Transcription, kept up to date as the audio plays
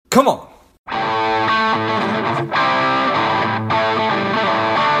Come on.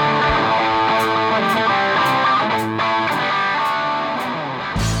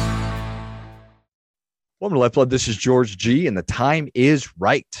 Welcome to Lifeblood. This is George G, and the time is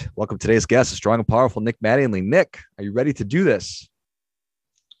right. Welcome to today's guest, strong and powerful Nick Mattingly. Nick, are you ready to do this?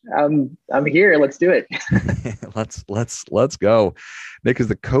 I'm here. Let's do it. Let's go. Nick is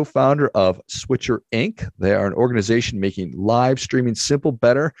the co-founder of Switcher Inc. They are an organization making live streaming simple,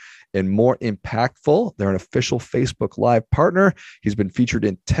 better, and more impactful. They're an official Facebook Live partner. He's been featured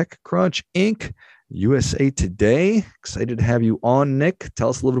in TechCrunch Inc., USA Today. Excited to have you on, Nick. Tell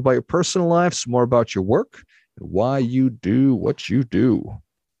us a little bit about your personal life, some more about your work, and why you do what you do.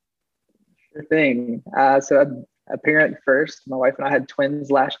 Sure thing. So I'm a parent first. My wife and I had twins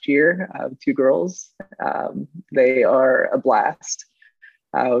last year, 2 girls. They are a blast.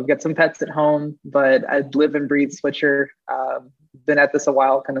 We've got some pets at home, but I live and breathe Switcher. Been at this a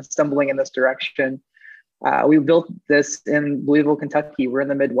while, kind of stumbling in this direction. We built this in Louisville, Kentucky. We're in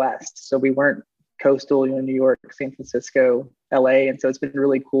the Midwest, so we weren't coastal, New York, San Francisco, LA. And so it's been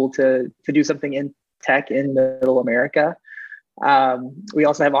really cool to do something in tech in Middle America. We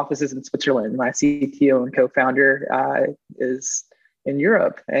also have offices in Switzerland. My CTO and co-founder is in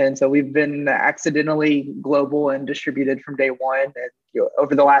Europe. And so we've been accidentally global and distributed from day one. And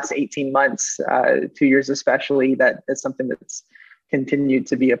over the last 18 months, 2 years especially, that is something that's continued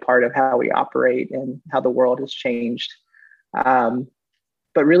to be a part of how we operate and how the world has changed.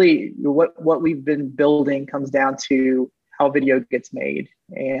 But really, what we've been building comes down to how video gets made.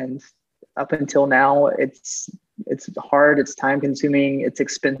 And up until now, it's hard, it's time consuming, it's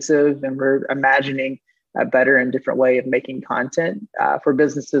expensive, and we're imagining a better and different way of making content for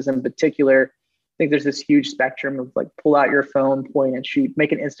businesses in particular. I think there's this huge spectrum of like pull out your phone, point and shoot,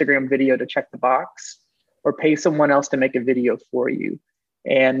 make an Instagram video to check the box, or pay someone else to make a video for you.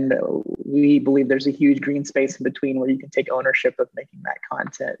 And we believe there's a huge green space in between where you can take ownership of making that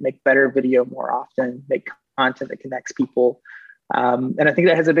content, make better video more often, make content that connects people. And I think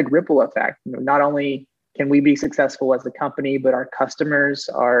that has a big ripple effect. Not only can we be successful as a company, but our customers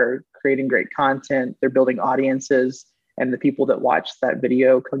are creating great content, they're building audiences, and the people that watch that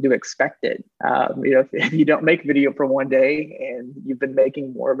video come to expect it. If you don't make video for one day and you've been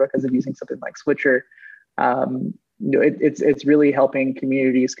making more because of using something like Switcher, it's really helping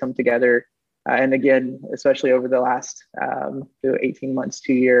communities come together. And again, especially over the last 18 months,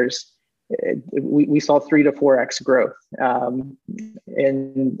 2 years, we saw 3 to 4x growth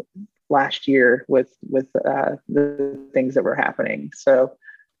in last year with the things that were happening. So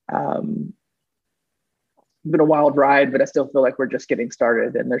it's been a wild ride, but I still feel like we're just getting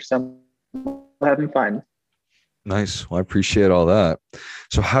started and there's some having fun. Nice. Well, I appreciate all that.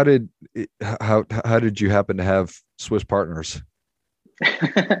 So how did you happen to have Swiss partners?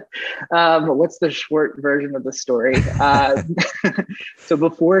 What's the short version of the story? So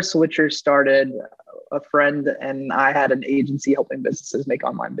before Switcher started, a friend and I had an agency helping businesses make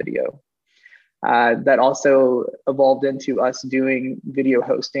online video. That also evolved into us doing video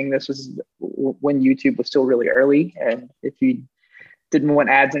hosting. This was when YouTube was still really early. And if you didn't want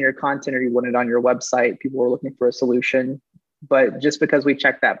ads on your content or you wanted it on your website, people were looking for a solution. But just because we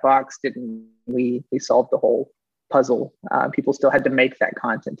checked that box, didn't we solved the whole puzzle. People still had to make that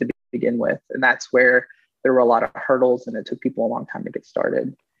content to begin with. And that's where there were a lot of hurdles and it took people a long time to get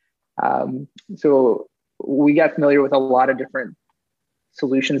started. So we got familiar with a lot of different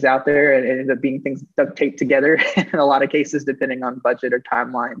solutions out there, and it ended up being things duct taped together in a lot of cases, depending on budget or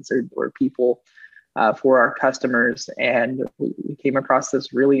timelines or people for our customers. And we came across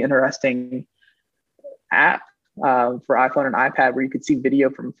this really interesting app for iPhone and iPad where you could see video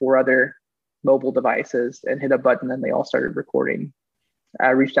from 4 other mobile devices and hit a button and they all started recording. I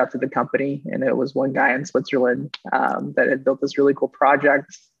reached out to the company and it was one guy in Switzerland that had built this really cool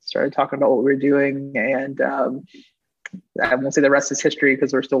project, started talking about what we were doing. And I won't say the rest is history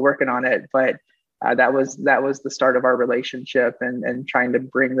because we're still working on it, but that was the start of our relationship and trying to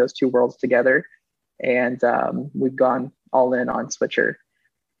bring those two worlds together. And we've gone all in on Switcher.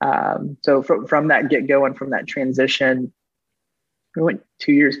 So from that get-go and from that transition, we went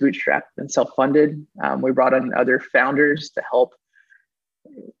 2 years bootstrapped and self-funded. We brought in other founders to help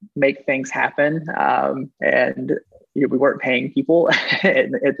make things happen. And we weren't paying people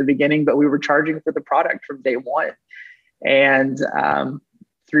at the beginning, but we were charging for the product from day one. And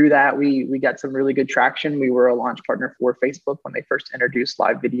through that, we got some really good traction. We were a launch partner for Facebook when they first introduced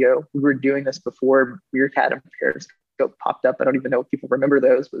live video. We were doing this before Meerkat and Periscope popped up. I don't even know if people remember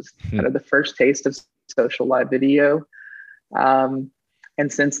those. It was kind of the first taste of social live video.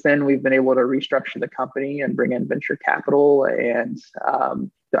 And since then, we've been able to restructure the company and bring in venture capital and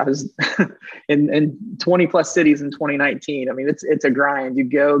I was in 20 plus cities in 2019. I mean, it's a grind. You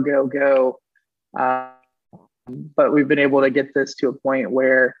go. But we've been able to get this to a point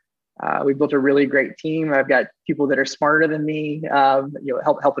where we've built a really great team. I've got people that are smarter than me,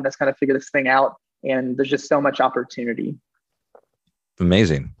 helping us kind of figure this thing out. And there's just so much opportunity.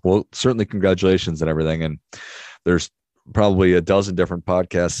 Amazing. Well, certainly congratulations and everything. And there's probably a dozen different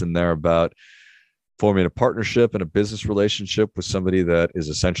podcasts in there about forming a partnership and a business relationship with somebody that is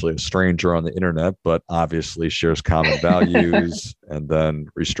essentially a stranger on the internet, but obviously shares common values, and then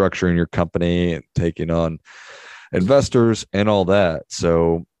restructuring your company and taking on investors and all that.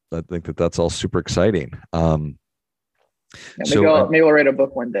 So I think that that's all super exciting. Maybe I'll write a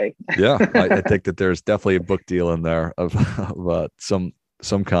book one day. Yeah, I think that there's definitely a book deal in there of some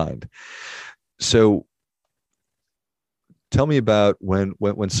kind. So tell me about when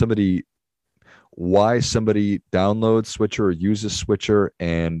why somebody downloads Switcher or uses Switcher,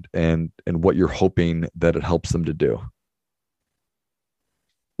 and what you're hoping that it helps them to do.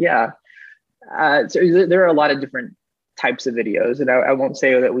 Yeah. So there are a lot of different types of videos, and I won't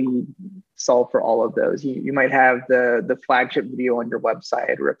say that we solve for all of those. You might have the flagship video on your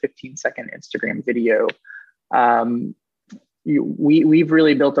website, or a 15-second Instagram video. We've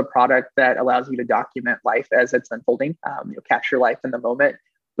really built a product that allows you to document life as it's unfolding, capture life in the moment,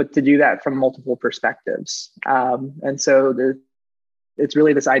 but to do that from multiple perspectives. And so it's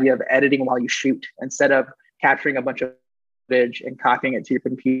really this idea of editing while you shoot, instead of capturing a bunch of footage and copying it to your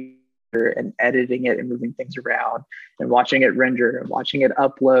computer and editing it and moving things around and watching it render and watching it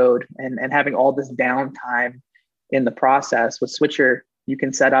upload and having all this downtime in the process. With Switcher, you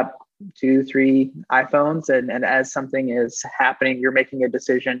can set up 2-3 iPhones, and as something is happening, you're making a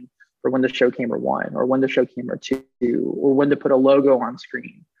decision for when to show camera 1 or when to show camera 2, or when to put a logo on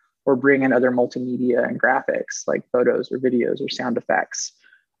screen, or bring in other multimedia and graphics like photos or videos or sound effects.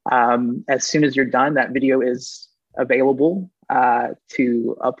 As soon as you're done, that video is available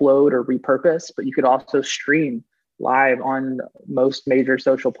to upload or repurpose, but you could also stream live on most major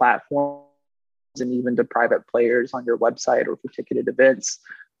social platforms and even to private players on your website or for ticketed events.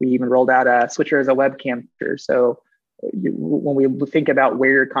 We even rolled out a Switcher as a webcam feature. So when we think about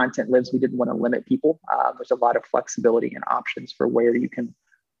where your content lives, we didn't want to limit people. There's a lot of flexibility and options for where you can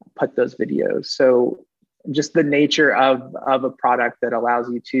put those videos. So just the nature of a product that allows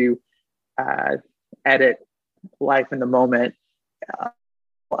you to edit life in the moment.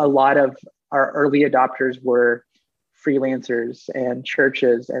 A lot of our early adopters were freelancers and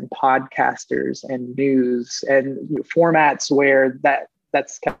churches and podcasters and news and formats where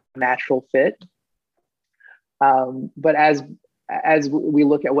that's kind of a natural fit. But as we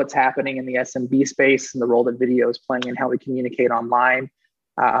look at what's happening in the SMB space and the role that video is playing in how we communicate online,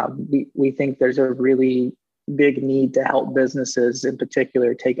 we think there's a really big need to help businesses in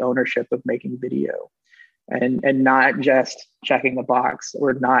particular take ownership of making video, and not just checking the box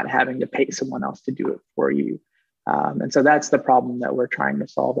or not having to pay someone else to do it for you. And so that's the problem that we're trying to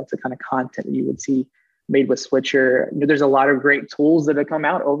solve. That's the kind of content that you would see made with Switcher. There's a lot of great tools that have come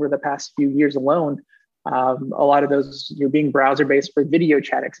out over the past few years alone. A lot of those being browser-based for video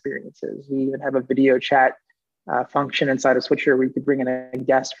chat experiences. We even have a video chat function inside of Switcher where you could bring in a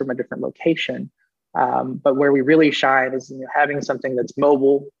guest from a different location. But where we really shine is having something that's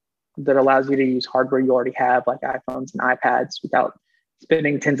mobile, that allows you to use hardware you already have, like iPhones and iPads, without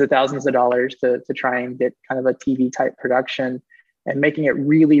spending tens of thousands of dollars to try and get kind of a TV type production, and making it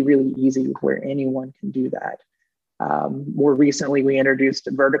really, really easy where anyone can do that. More recently, we introduced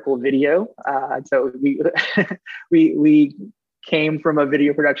vertical video. So we came from a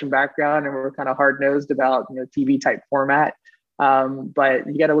video production background, and we're kind of hard nosed about TV type format. But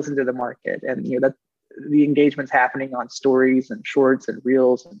you got to listen to the market, and that the engagement's happening on stories and shorts and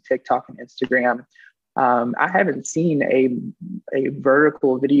reels and TikTok and Instagram. I haven't seen a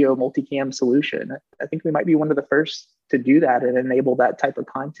vertical video multicam solution. I think we might be one of the first to do that and enable that type of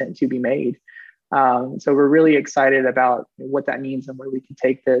content to be made. So we're really excited about what that means and where we can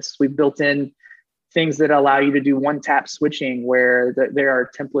take this. We've built in things that allow you to do one-tap switching, where there are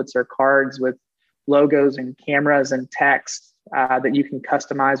templates or cards with logos and cameras and text that you can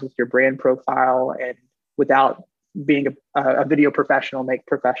customize with your brand profile, and without being a video professional, make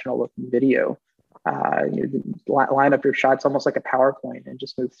professional looking video. You line up your shots almost like a PowerPoint and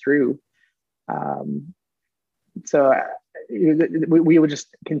just move through. So we would just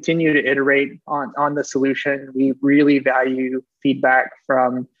continue to iterate on the solution. We really value feedback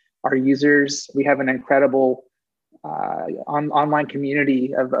from our users. We have an incredible online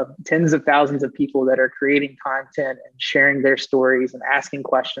community of tens of thousands of people that are creating content and sharing their stories and asking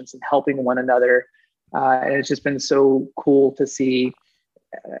questions and helping one another. And it's just been so cool to see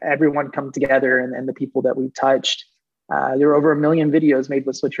everyone come together and the people that we've touched. There were over 1 million videos made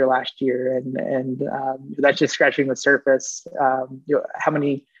with Switcher last year, and that's just scratching the surface. How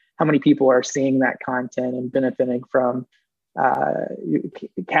many people are seeing that content and benefiting from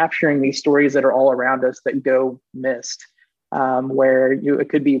capturing these stories that are all around us that go missed, where it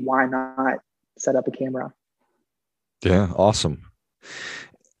could be, why not set up a camera? Yeah, awesome.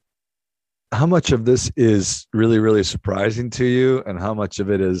 How much of this is really, really surprising to you, and how much of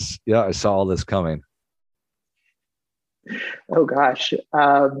it is, yeah, I saw all this coming? Oh gosh.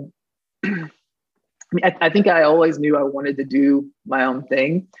 I think I always knew I wanted to do my own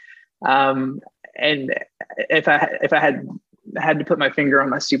thing. And if I had to put my finger on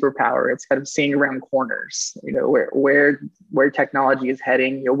my superpower, it's kind of seeing around corners, where technology is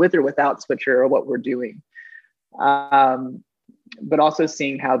heading, with or without Switcher, or what we're doing. But also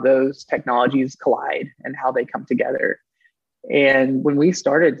seeing how those technologies collide and how they come together. And when we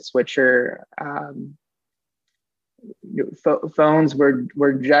started Switcher, phones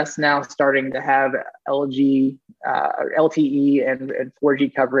were just now starting to have LG, LTE and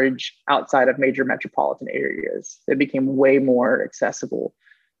 4G coverage outside of major metropolitan areas. It became way more accessible.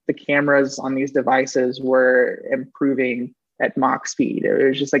 The cameras on these devices were improving at Mach speed. It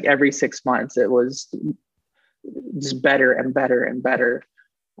was just like every 6 months, it was just better and better and better.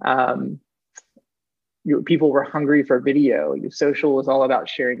 People were hungry for video. Social was all about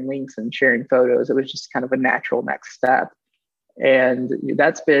sharing links and sharing photos. It was just kind of a natural next step. And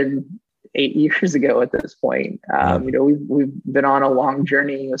that's been 8 years ago at this point. We've been on a long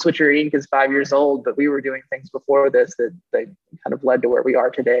journey. Switcher Inc. is 5 years old, but we were doing things before this that kind of led to where we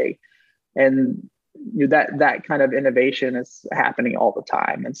are today. And that kind of innovation is happening all the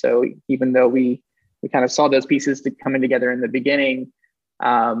time. And so even though we kind of saw those pieces coming together in the beginning,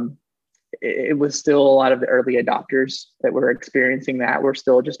 it was still a lot of the early adopters that were experiencing that. We're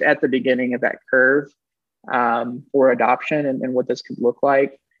still just at the beginning of that curve for adoption and what this could look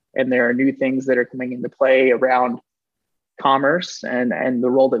like. And there are new things that are coming into play around commerce and the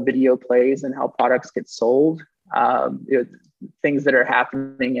role that video plays and how products get sold. Things that are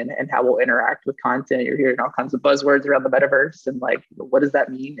happening and how we'll interact with content. You're hearing all kinds of buzzwords around the metaverse and like, what does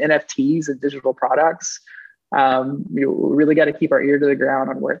that mean? NFTs and digital products. You really got to keep our ear to the ground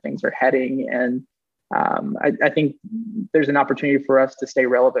on where things are heading. And I think there's an opportunity for us to stay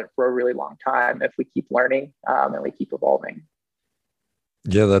relevant for a really long time if we keep learning and we keep evolving.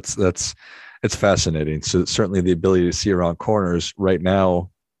 Yeah, it's fascinating. So certainly the ability to see around corners right now,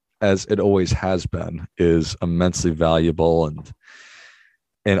 as it always has been, is immensely valuable.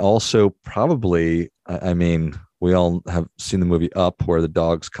 And also probably, I mean, we all have seen the movie Up, where the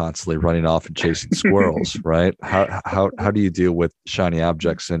dog's constantly running off and chasing squirrels, right? How do you deal with shiny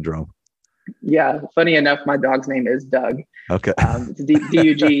object syndrome? Yeah, funny enough, my dog's name is Doug. Okay. It's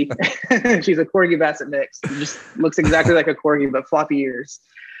D-U-G. She's a Corgi Basset mix. It just looks exactly like a Corgi, but floppy ears.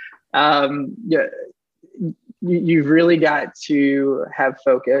 Yeah, you've really got to have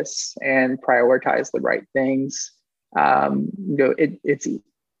focus and prioritize the right things.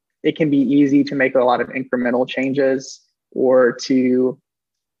 It can be easy to make a lot of incremental changes, or to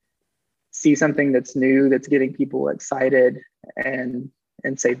see something that's new, that's getting people excited and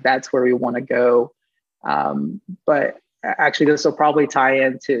say, that's where we want to go. But actually, this will probably tie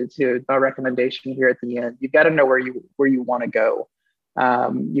into a recommendation here at the end. You've got to know where you want to go.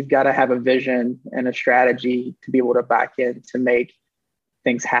 You've got to have a vision and a strategy to be able to back in to make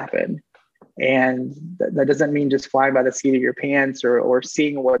things happen. And that doesn't mean just flying by the seat of your pants or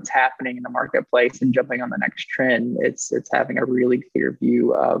seeing what's happening in the marketplace and jumping on the next trend. It's having a really clear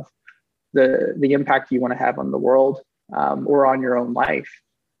view of the impact you want to have on the world or on your own life,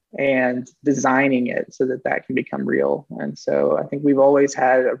 and designing it so that can become real. And so I think we've always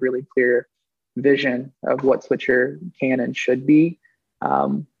had a really clear vision of what Switcher can and should be.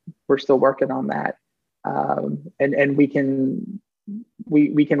 We're still working on that. And we can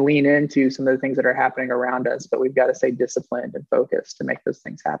lean into some of the things that are happening around us, but we've got to stay disciplined and focused to make those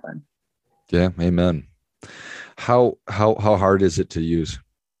things happen. Yeah. Amen. How hard is it to use?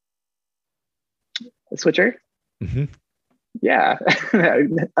 Switcher? Mm-hmm. Yeah.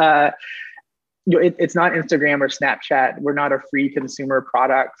 It's not Instagram or Snapchat. We're not a free consumer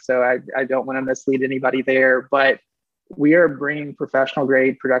product, so I don't want to mislead anybody there, but we are bringing professional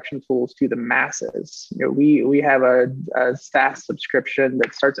grade production tools to the masses. We have a SaaS subscription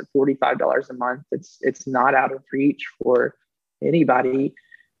that starts at $45 a month. It's not out of reach for anybody.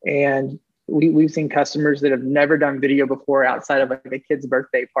 And we've seen customers that have never done video before outside of like a kid's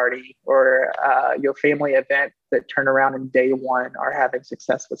birthday party or family event that turn around in day one are having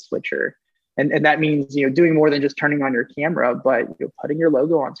success with Switcher. And that means, doing more than just turning on your camera, but putting your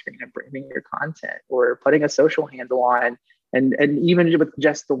logo on screen and branding your content, or putting a social handle on, and even with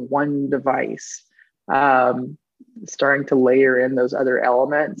just the one device, starting to layer in those other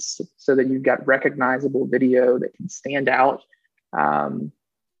elements so that you've got recognizable video that can stand out,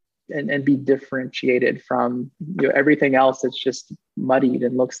 and be differentiated from everything else that's just muddied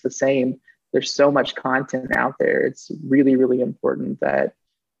and looks the same. There's so much content out there. It's really, really important that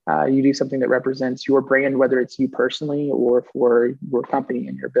you do something that represents your brand, whether it's you personally or for your company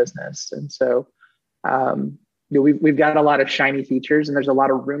and your business. And so, we've got a lot of shiny features, and there's a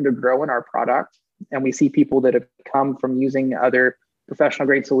lot of room to grow in our product. And we see people that have come from using other professional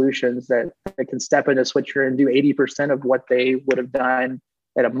grade solutions that can step into Switcher and do 80% of what they would have done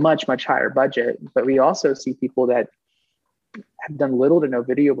at a much, much higher budget. But we also see people that have done little to no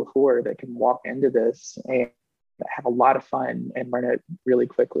video before that can walk into this and have a lot of fun and learn it really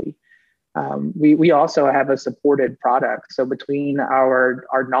quickly. We also have a supported product. So between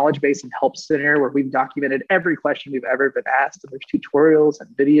our knowledge base and help center, where we've documented every question we've ever been asked, and there's tutorials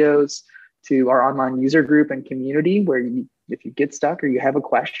and videos, to our online user group and community, where if you get stuck or you have a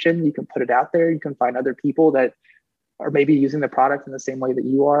question, you can put it out there. You can find other people that are maybe using the product in the same way that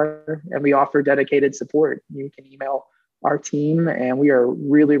you are. And we offer dedicated support. You can email our team, and we are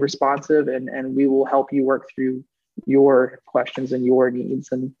really responsive, and we will help you work through your questions and your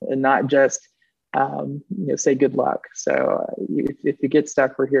needs, and not just say good luck. So if you get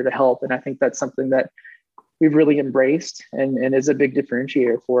stuck, we're here to help. And I think that's something that we've really embraced, and is a big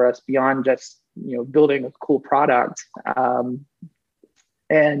differentiator for us beyond just building a cool product, and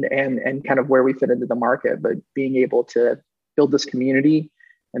kind of where we fit into the market, but being able to build this community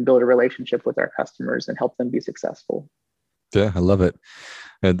and build a relationship with our customers and help them be successful. Yeah, I love it.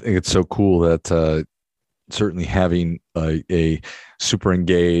 And I think it's so cool that certainly having a super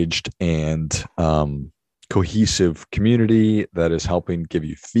engaged and cohesive community that is helping give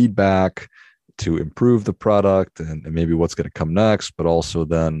you feedback to improve the product and maybe what's going to come next, but also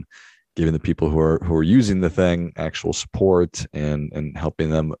then giving the people who are using the thing actual support and helping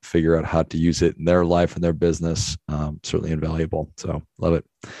them figure out how to use it in their life and their business. Certainly invaluable. So love it.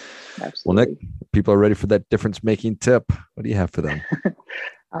 Absolutely. Well, Nick, people are ready for that difference making tip. What do you have for them?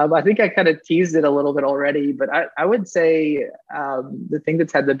 I think I kind of teased it a little bit already, but I would say the thing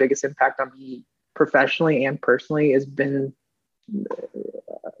that's had the biggest impact on me professionally and personally has been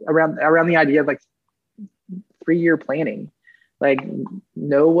around the idea of 3-year planning.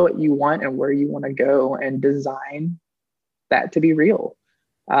 Know what you want and where you want to go, and design that to be real.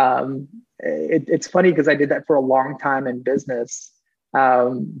 It's funny because I did that for a long time in business,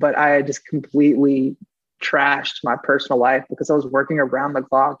 but I just completely trashed my personal life because I was working around the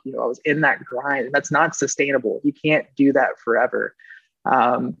clock. I was in that grind, and that's not sustainable. You can't do that forever.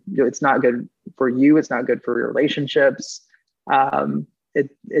 It's not good for you. It's not good for your relationships.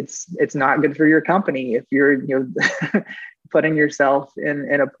 It's not good for your company if you're putting yourself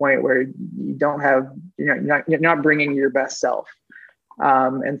in a point where you don't have you're not bringing your best self.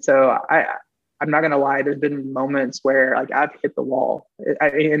 And so I'm not gonna lie, there's been moments where I've hit the wall.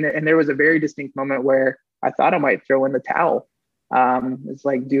 And there was a very distinct moment where I thought I might throw in the towel. It's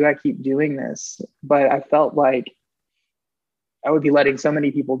do I keep doing this? But I felt like I would be letting so many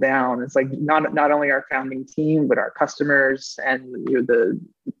people down. It's not only our founding team, but our customers. And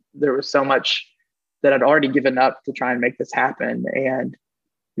there was so much that I'd already given up to try and make this happen. And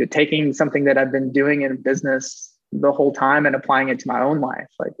taking something that I've been doing in business the whole time and applying it to my own life.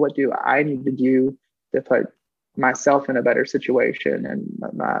 What do I need to do to put myself in a better situation and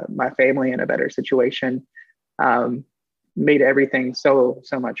my family in a better situation? Made everything so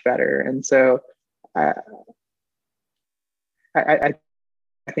much better. And so I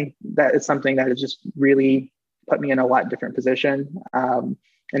think that is something that has just really put me in a lot different position.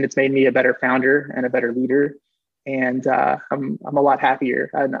 And it's made me a better founder and a better leader. And I'm a lot happier.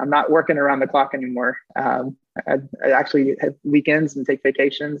 I'm not working around the clock anymore. I actually have weekends and take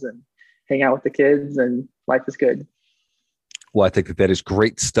vacations and hang out with the kids, and life is good. Well, I think that is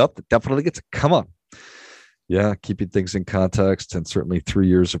great stuff. That definitely gets come on. Yeah, keeping things in context, and certainly 3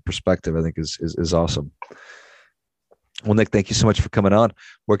 years of perspective, I think is awesome. Well, Nick, thank you so much for coming on.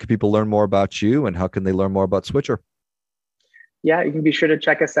 Where can people learn more about you, and how can they learn more about Switcher? Yeah, you can be sure to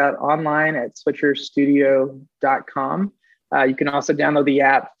check us out online at switcherstudio.com. You can also download the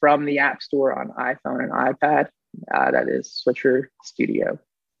app from the App Store on iPhone and iPad. That is Switcher Studio.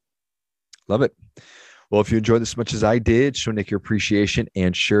 Love it. Well, if you enjoyed this as much as I did, show Nick your appreciation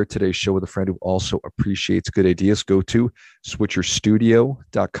and share today's show with a friend who also appreciates good ideas. Go to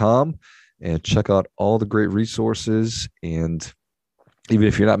switcherstudio.com and check out all the great resources and Even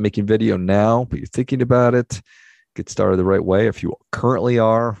if you're not making video now, but you're thinking about it, get started the right way. If you currently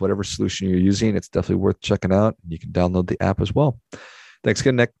are, whatever solution you're using, it's definitely worth checking out. You can download the app as well. Thanks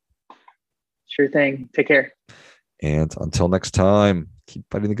again, Nick. Sure thing. Take care. And until next time, keep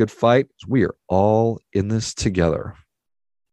fighting the good fight. We are all in this together.